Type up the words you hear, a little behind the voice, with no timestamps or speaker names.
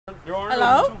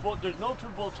Hello? There's no two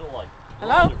boats alike.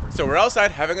 Hello? So we're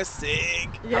outside having a cig.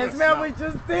 Yes, man, we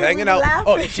just did. Hanging out.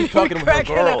 Oh, she's talking with her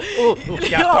girl.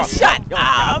 Yeah, shut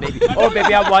up. Baby. Oh,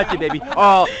 baby, I want you, baby.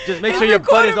 Oh, just make sure your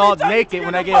butt is all naked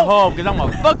when I get home, because I'm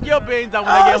going to fuck your brains out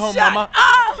when I get home, mama.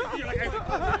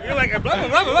 You're like, blah,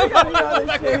 blah, blah,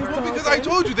 blah. Because I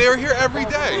told you, they are here every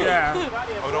day. Yeah.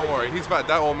 Oh, don't worry.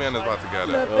 That old man is about to get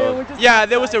it. Yeah,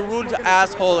 there was a rude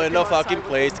asshole in the fucking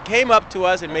place. Came up to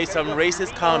us and made some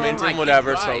racist comments and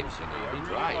whatever, so.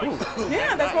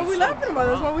 Yeah, that's what we're laughing about.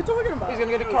 That's what we're talking about. He's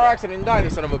gonna get a car accident and die, the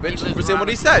son of a bitch. Percent what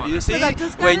he said. You see,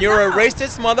 when you're a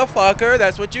racist motherfucker,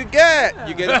 that's what you get.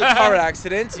 You get into car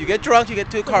accidents, you get drunk, you get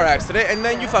to a car accident, and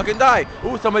then you fucking die.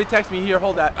 Ooh, somebody text me here.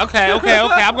 Hold that. Okay.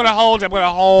 I'm gonna hold it.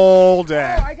 Oh,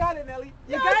 I got it, Nelly.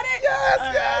 You got it?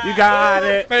 Yes. You got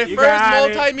it. My You first got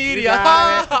it. multimedia.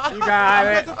 You got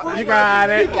it. You got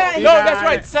it. No, that's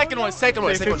right. Second one. Try to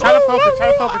focus.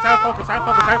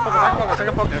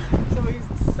 So he's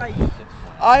psyched.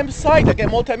 I'm psyched. I get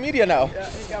multimedia now.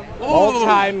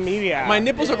 Multimedia. My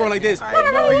nipples are going like this.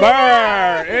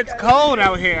 Burr. It's cold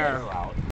out here.